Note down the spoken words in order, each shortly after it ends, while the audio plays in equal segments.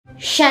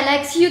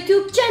Shalax's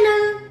YouTube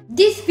channel.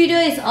 This video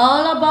is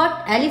all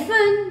about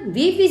elephant.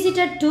 We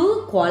visited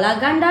to Kuala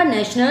Gandah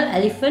National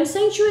Elephant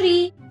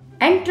Sanctuary.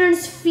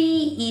 Entrance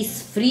fee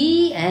is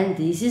free and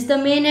this is the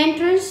main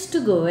entrance to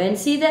go and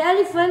see the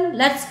elephant.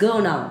 Let's go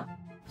now.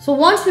 So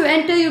once you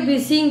enter, you'll be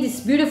seeing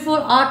this beautiful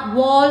art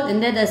wall,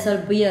 and then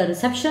there'll be a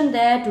reception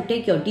there to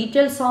take your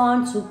details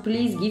on. So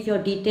please give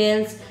your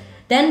details.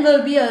 Then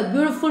will be a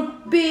beautiful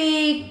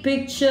big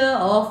picture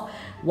of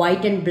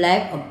white and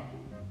black, a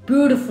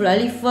beautiful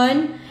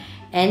elephant.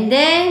 And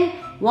then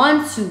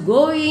once you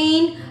go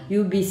in,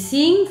 you'll be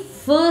seeing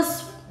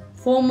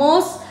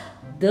foremost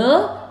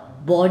the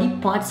body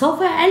parts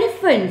of an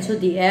elephant. So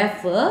they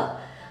have a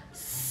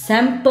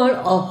sample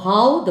of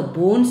how the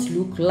bones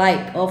look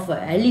like of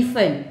an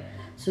elephant.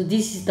 So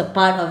this is the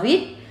part of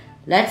it.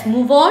 Let's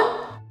move on.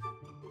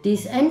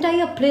 This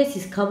entire place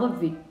is covered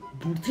with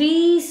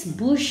trees,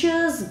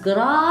 bushes,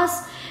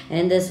 grass,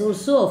 and there's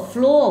also a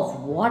flow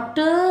of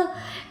water,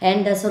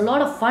 and there's a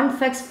lot of fun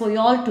facts for you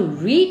all to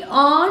read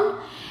on.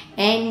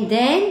 And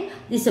then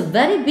it's a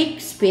very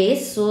big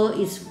space, so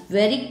it's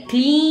very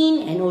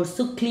clean and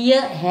also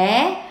clear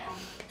air.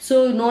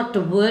 So not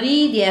to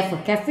worry, they have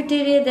a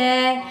cafeteria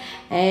there,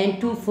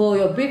 and for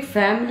your big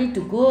family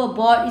to go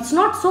about. It's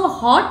not so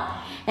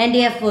hot, and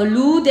they have a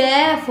loo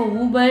there for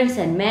women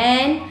and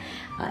men.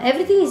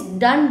 Everything is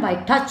done by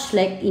touch,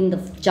 like in the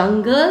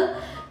jungle,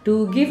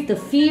 to give the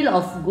feel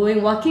of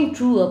walking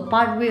through a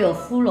pathway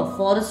full of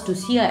forest to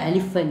see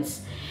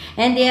elephants.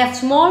 And they have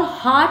small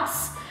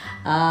huts,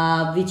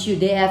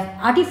 they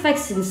have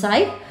artifacts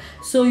inside,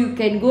 so you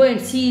can go and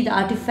see the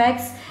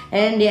artifacts.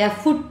 And they have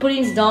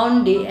footprints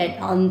down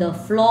on the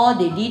floor.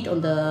 They did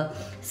on the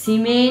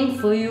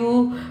cement for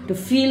you to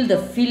feel the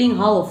feeling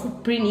how a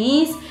footprint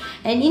is.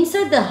 And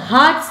inside the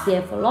huts, they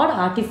have a lot of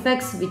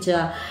artifacts which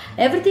are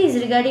everything is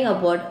regarding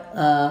about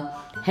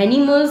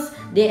animals.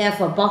 They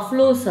have a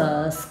buffalo's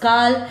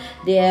skull.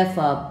 They have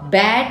a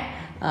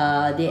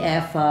bat. They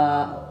have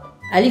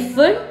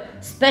elephant,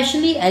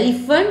 especially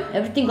elephant.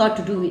 Everything got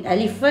to do with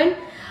elephant.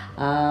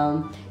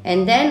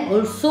 And then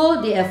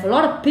also they have a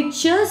lot of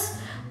pictures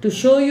to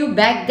show you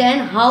back then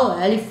how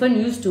elephant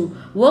used to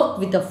work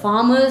with the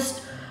farmers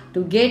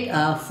to get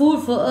food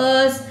for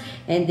us.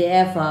 And they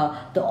have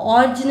the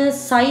original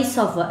size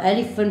of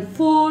elephant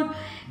food,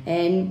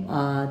 and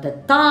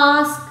the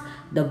tusk,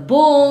 the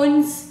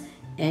bones,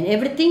 and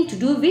everything to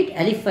do with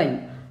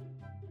elephant.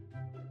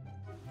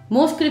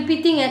 Most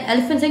creepy thing at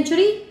elephant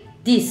sanctuary,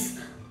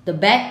 the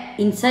bat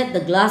inside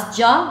the glass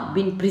jar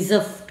been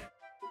preserved.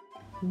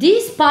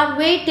 This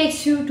pathway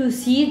takes you to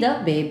see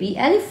the baby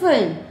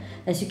elephant.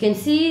 As you can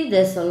see,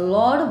 there's a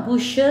lot of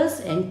bushes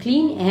and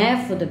clean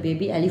air for the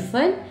baby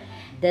elephant.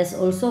 There's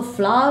also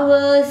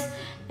flowers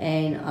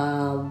and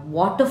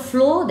water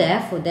flow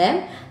there for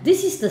them.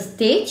 This is the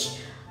stage.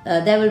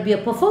 There will be a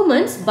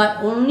performance,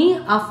 but only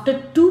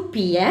after 2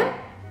 p.m.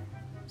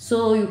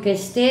 So you can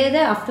stay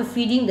there after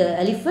feeding the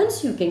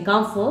elephants. You can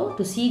come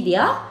to see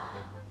their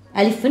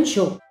elephant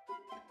show.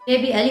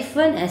 Baby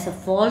elephant has a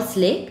false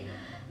leg.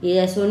 He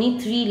has only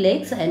 3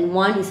 legs and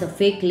one is a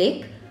fake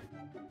leg.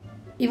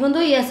 Even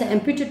though he has an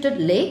amputated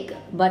leg,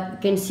 but you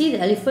can see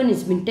the elephant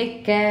has been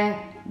taken care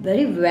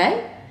very well.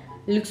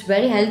 It looks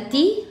very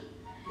healthy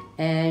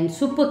and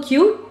super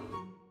cute.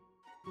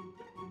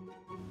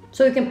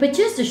 So you can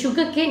purchase the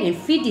sugar cane and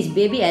feed this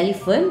baby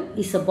elephant.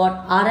 It's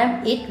about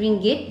Rm8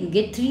 ringgit. You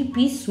get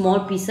 3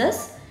 small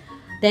pieces.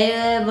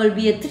 There will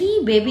be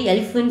 3 baby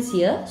elephants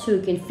here, so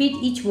you can feed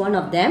each one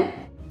of them.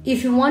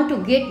 If you want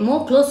to get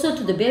more closer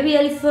to the baby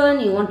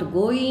elephant, you want to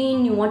go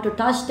in, you want to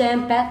touch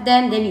them, pet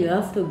them, then you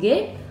have to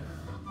get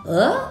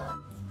a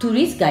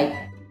tourist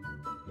guide.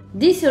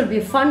 This will be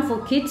fun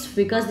for kids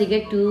because they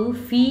get to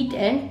feed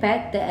and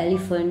pet the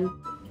elephant.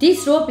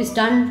 This rope is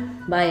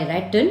done by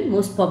rattan,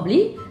 most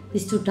probably,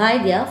 is to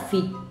tie their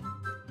feet.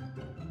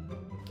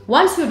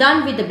 Once you're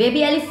done with the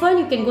baby elephant,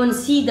 you can go and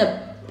see the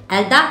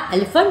adult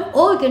elephant,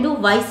 or you can do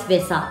vice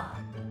versa.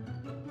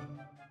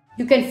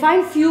 You can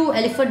find few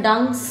elephant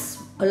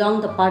dunks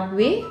along the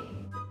pathway.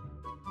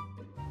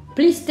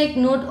 Please take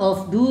note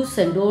of do's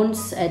and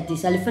don'ts at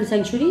this elephant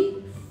sanctuary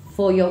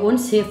for your own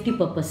safety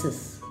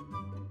purposes.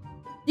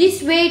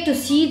 This way to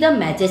see the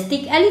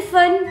majestic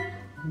elephant.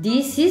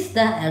 This is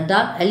the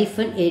adult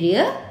elephant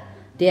area.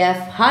 They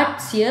have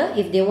huts here.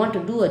 If they want to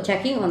do a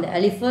checking on the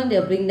elephant,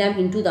 they'll bring them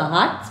into the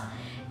huts.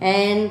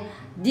 And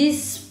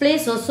this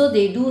place also,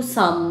 they do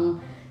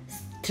some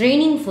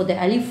training for the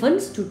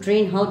elephants, to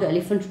train how the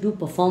elephants do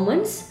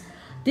performance.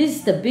 This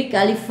is the big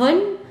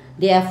elephant.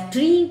 They have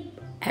 3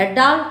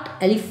 adult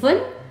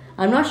elephant.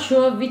 I'm not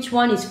sure which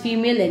one is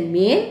female and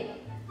male.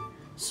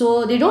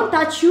 So they don't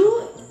touch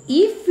you.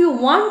 If you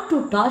want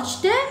to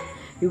touch them,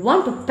 you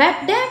want to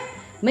pet them,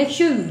 make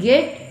sure you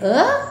get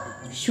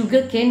a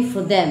sugar cane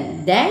for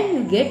them. Then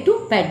you get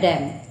to pet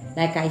them.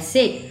 Like I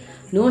said,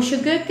 no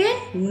sugar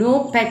cane,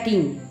 no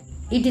petting.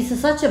 It is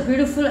such a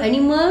beautiful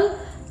animal.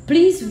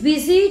 Please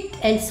visit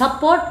and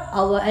support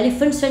our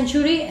elephant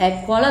sanctuary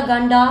at Kuala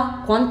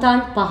Gandah,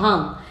 Kuantan,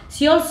 Pahang.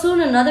 See you all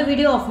soon, another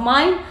video of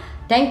mine.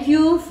 Thank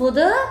you for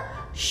the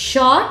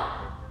short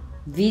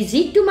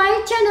visit to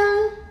my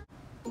channel.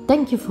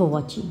 Thank you for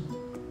watching.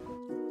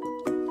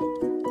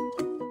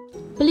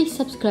 Please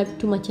subscribe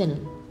to my channel.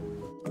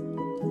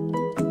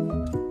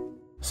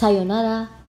 Sayonara.